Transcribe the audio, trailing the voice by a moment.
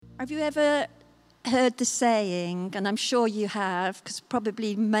Have you ever heard the saying, and I'm sure you have, because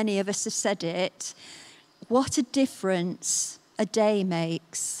probably many of us have said it, what a difference a day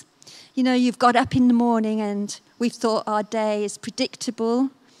makes. You know, you've got up in the morning and we've thought our day is predictable.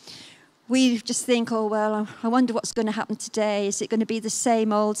 We just think, oh, well, I wonder what's going to happen today. Is it going to be the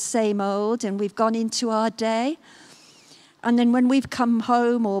same old, and we've gone into our day? And then when we've come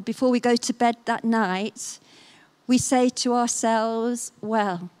home or before we go to bed that night, we say to ourselves,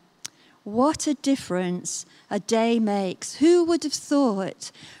 well, what a difference a day makes. Who would have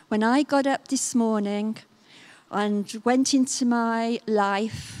thought when I got up this morning and went into my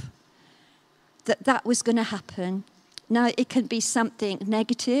life that that was going to happen? Now, it can be something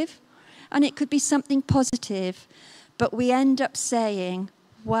negative and it could be something positive, but we end up saying,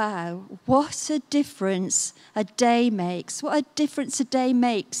 wow, what a difference a day makes. What a difference a day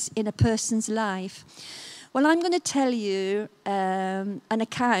makes in a person's life. Well, I'm going to tell you an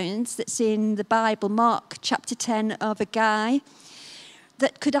account that's in the Bible, Mark chapter 10, of a guy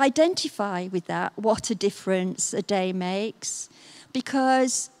that could identify with that, what a difference a day makes,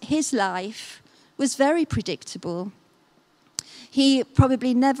 because his life was very predictable. He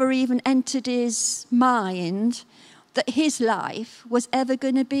probably never even entered his mind that his life was ever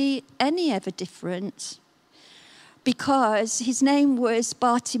going to be any ever different, because his name was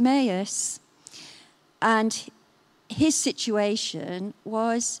Bartimeaus. And his situation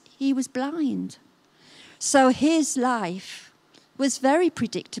was he was blind. So his life was very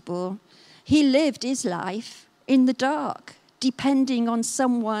predictable. He lived his life in the dark, depending on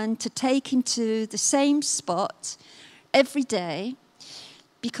someone to take him to the same spot every day,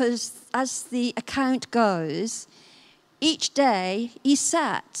 because as the account goes, each day he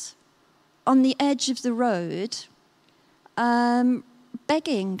sat on the edge of the road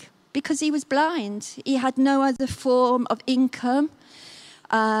begging, because he was blind. He had no other form of income.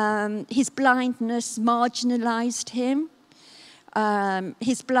 His blindness marginalized him.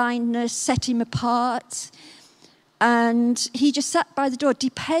 His blindness set him apart. And he just sat by the door,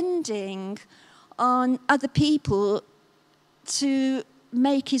 depending on other people to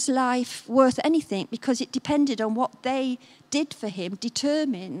make his life worth anything, because it depended on what they did for him,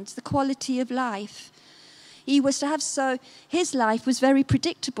 determined the quality of life he was to have. So his life was very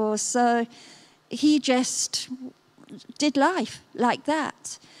predictable. So he just did life like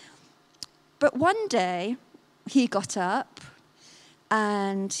that. But one day he got up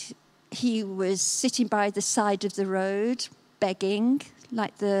and he was sitting by the side of the road begging,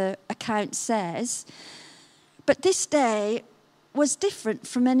 like the account says. But this day was different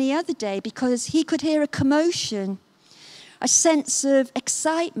from any other day, because he could hear a commotion, a sense of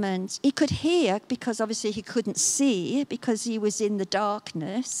excitement. He could hear, because obviously he couldn't see, because he was in the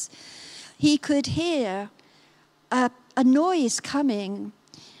darkness. He could hear a noise coming,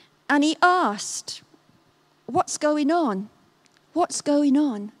 and he asked, what's going on? What's going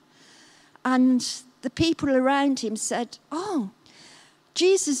on? And the people around him said, oh,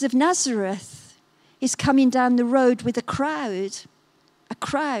 Jesus of Nazareth is coming down the road with a crowd. A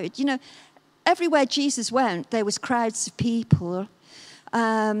crowd, you know. Everywhere Jesus went, there was crowds of people.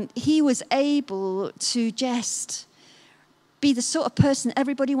 He was able to just be the sort of person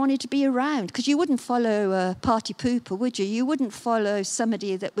everybody wanted to be around, because you wouldn't follow a party pooper, would you? You wouldn't follow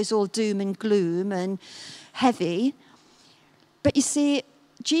somebody that was all doom and gloom and heavy. But you see,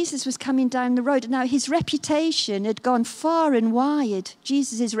 Jesus was coming down the road. Now, his reputation had gone far and wide,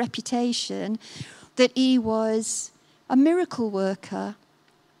 Jesus' reputation, that he was a miracle worker.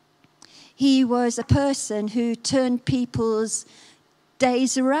 He was a person who turned people's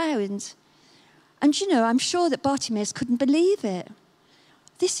days around. And, you know, I'm sure that Bartimeaus couldn't believe it.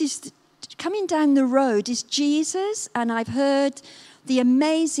 Coming down the road is Jesus, and I've heard the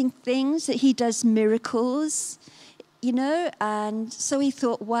amazing things that he does, miracles, you know, and so he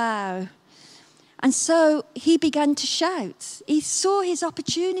thought, wow. And so he began to shout. He saw his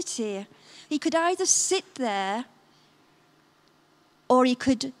opportunity. He could either sit there, or he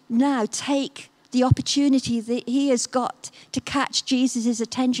could now take the opportunity that he has got to catch Jesus'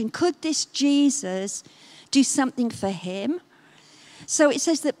 attention. Could this Jesus do something for him? So it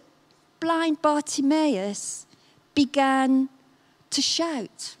says that blind Bartimeaus began to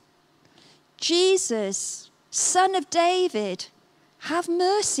shout, Jesus, Son of David, have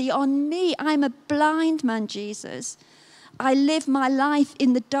mercy on me. I'm a blind man, Jesus. I live my life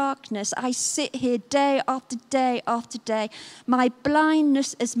in the darkness. I sit here day after day after day. My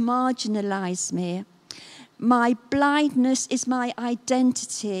blindness has marginalized me. My blindness is my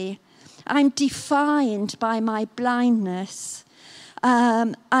identity. I'm defined by my blindness.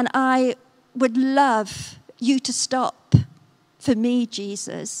 And I would love you to stop for me,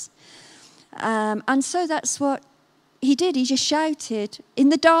 Jesus. And so that's what he did. He just shouted.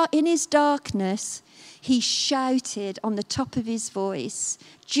 In his darkness, he shouted on the top of his voice,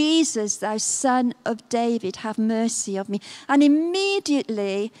 Jesus, thou son of David, have mercy of me. And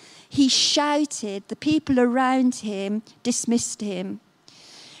immediately he shouted. The people around him dismissed him.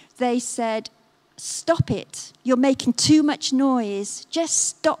 They said, stop it. You're making too much noise. Just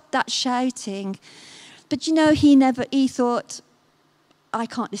stop that shouting. But he thought, I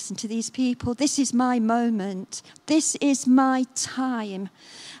can't listen to these people. This is my moment. This is my time.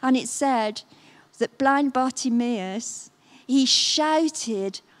 And it said that blind Bartimeaus, he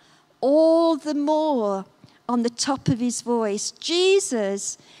shouted all the more on the top of his voice,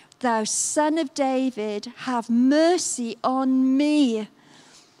 Jesus, thou son of David, have mercy on me.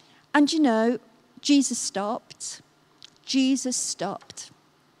 And Jesus stopped. Jesus stopped.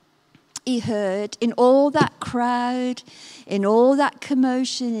 He heard in all that crowd, in all that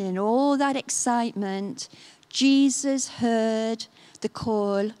commotion, in all that excitement, Jesus heard the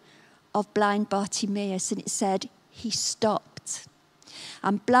call of blind Bartimeaus, and it said he stopped.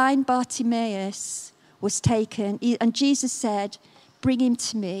 And blind Bartimeaus was taken, and Jesus said, bring him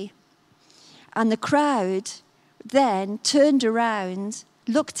to me. And the crowd then turned around,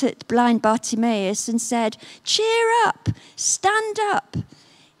 looked at blind Bartimeaus and said, cheer up, stand up.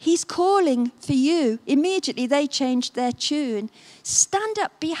 He's calling for you. Immediately they changed their tune. Stand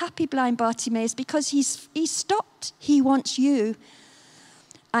up, be happy, blind Bartimeaus, because he's stopped. He wants you.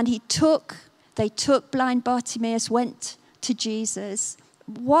 And they took blind Bartimeaus, went to Jesus.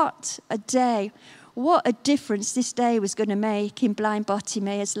 What a day. What a difference this day was going to make in blind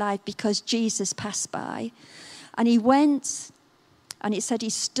Bartimeaus' life, because Jesus passed by. And he went, and it said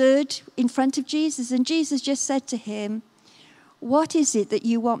he stood in front of Jesus, and Jesus just said to him, what is it that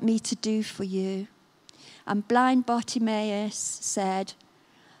you want me to do for you? And blind Bartimeaus said,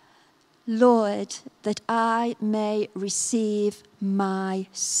 Lord, that I may receive my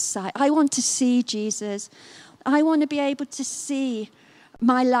sight. I want to see, Jesus. I want to be able to see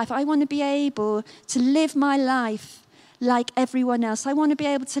my life. I want to be able to live my life like everyone else. I want to be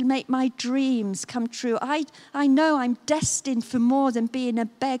able to make my dreams come true. I know I'm destined for more than being a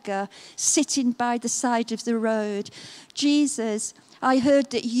beggar sitting by the side of the road. Jesus, I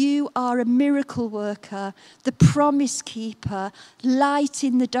heard that you are a miracle worker, the promise keeper, light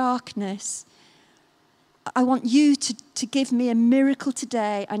in the darkness. I want you to give me a miracle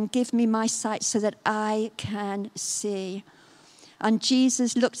today and give me my sight so that I can see. And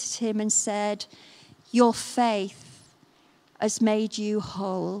Jesus looked at him and said, your faith has made you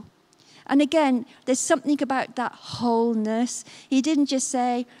whole. And again, there's something about that wholeness. He didn't just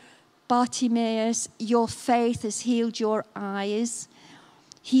say, Bartimeaus, your faith has healed your eyes.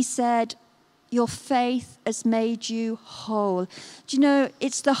 He said, your faith has made you whole. Do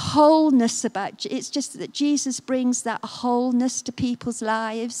it's the wholeness it's just that Jesus brings that wholeness to people's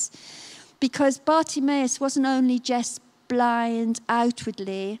lives. Because Bartimeaus wasn't only just blind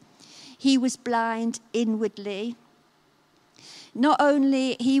outwardly, he was blind inwardly. Not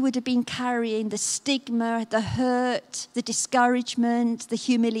only he would have been carrying the stigma, the hurt, the discouragement, the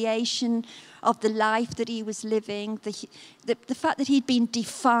humiliation of the life that he was living, the fact that he'd been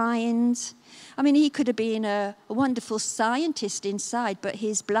defined. I mean, he could have been a wonderful scientist inside, but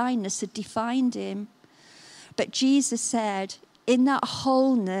his blindness had defined him. But Jesus said, in that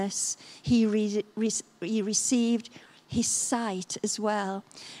wholeness, he received his sight as well.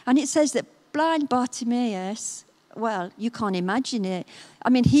 And it says that blind Bartimeaus, well, you can't imagine it. I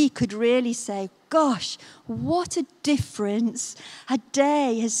mean, he could really say, gosh, what a difference a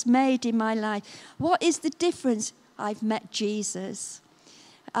day has made in my life. What is the difference? I've met Jesus.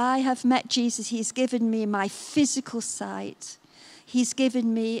 I have met Jesus. He's given me my physical sight. He's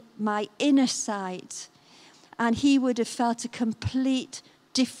given me my inner sight. And he would have felt a complete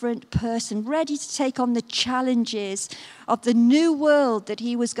different person, ready to take on the challenges of the new world that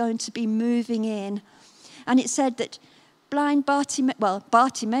he was going to be moving in. And it said that blind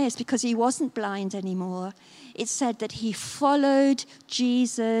Bartimeaus, because he wasn't blind anymore, it said that he followed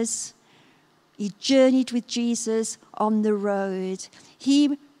Jesus. He journeyed with Jesus on the road.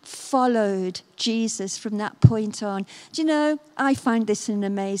 He followed Jesus from that point on. Do I find this an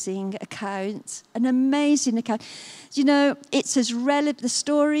amazing account. An amazing account. It's as relevant. The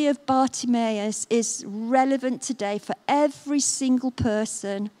story of Bartimeaus is relevant today for every single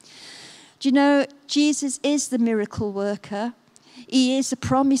person. Jesus is the miracle worker. He is a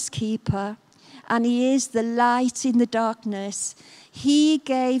promise keeper. And he is the light in the darkness. He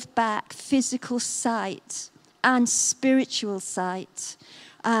gave back physical sight and spiritual sight.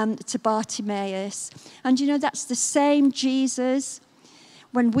 to Bartimeaus. And you know, that's the same Jesus.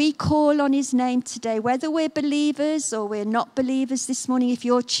 When we call on his name today, whether we're believers or we're not believers this morning, if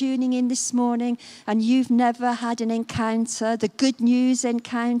you're tuning in this morning and you've never had an encounter, the good news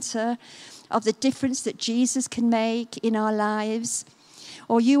encounter of the difference that Jesus can make in our lives,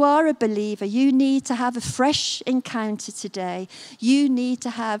 or you are a believer, you need to have a fresh encounter today. You need to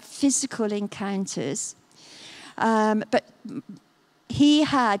have physical encounters. But he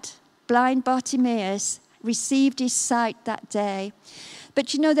had, blind Bartimeaus, received his sight that day.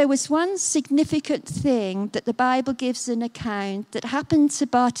 But you know, there was one significant thing that the Bible gives an account that happened to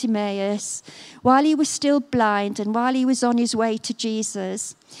Bartimeaus while he was still blind and while he was on his way to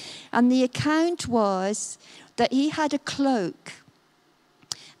Jesus. And the account was that he had a cloak,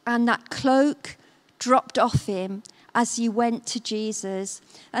 and that cloak dropped off him as he went to Jesus.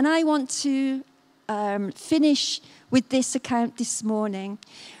 And I want to finish with this account this morning.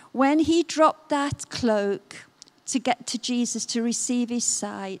 When he dropped that cloak to get to Jesus to receive his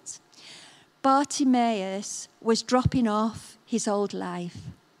sight, Bartimeaus was dropping off his old life.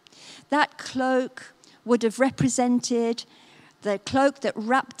 That cloak would have represented the cloak that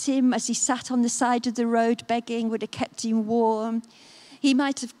wrapped him as he sat on the side of the road begging, would have kept him warm. He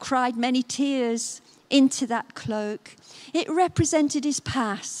might have cried many tears into that cloak. It represented his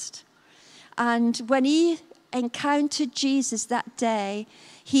past. And when he encountered Jesus that day,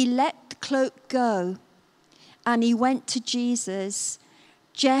 he let the cloak go and he went to Jesus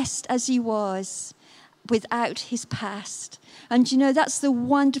just as he was, without his past. And you know, that's the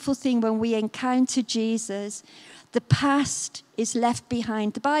wonderful thing when we encounter Jesus. The past is left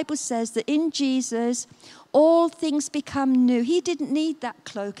behind. The Bible says that in Jesus, all things become new. He didn't need that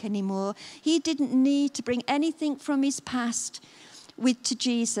cloak anymore. He didn't need to bring anything from his past to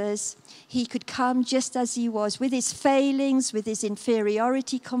Jesus. He could come just as he was, with his failings, with his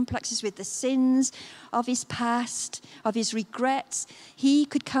inferiority complexes, with the sins of his past, of his regrets. He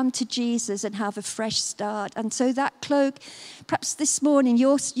could come to Jesus and have a fresh start. And so that cloak, perhaps this morning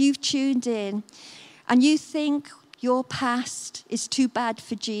you've tuned in and you think your past is too bad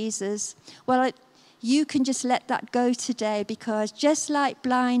for Jesus. Well, you can just let that go today, because just like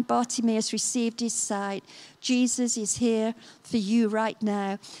blind Bartimeaus received his sight, Jesus is here for you right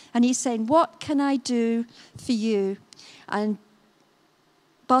now. And he's saying, what can I do for you? And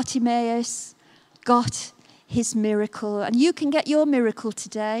Bartimeaus got his miracle. And you can get your miracle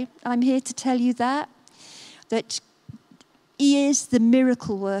today. I'm here to tell you that he is the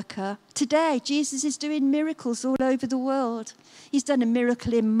miracle worker. Today, Jesus is doing miracles all over the world. He's done a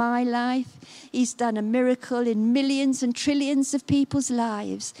miracle in my life. He's done a miracle in millions and trillions of people's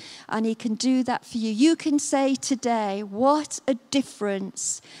lives. And he can do that for you. You can say today, what a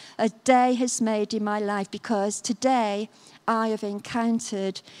difference a day has made in my life, because today I have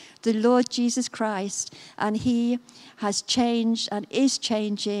encountered the Lord Jesus Christ, and he has changed and is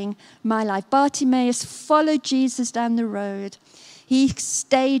changing my life. Bartimeaus followed Jesus down the road. He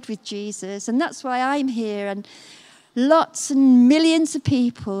stayed with Jesus, and that's why I'm here. And lots and millions of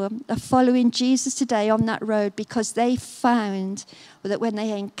people are following Jesus today on that road, because they found that when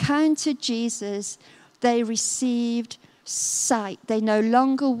they encountered Jesus, they received sight. They no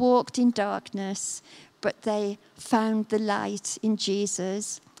longer walked in darkness, but they found the light in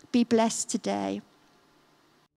Jesus. Be blessed today.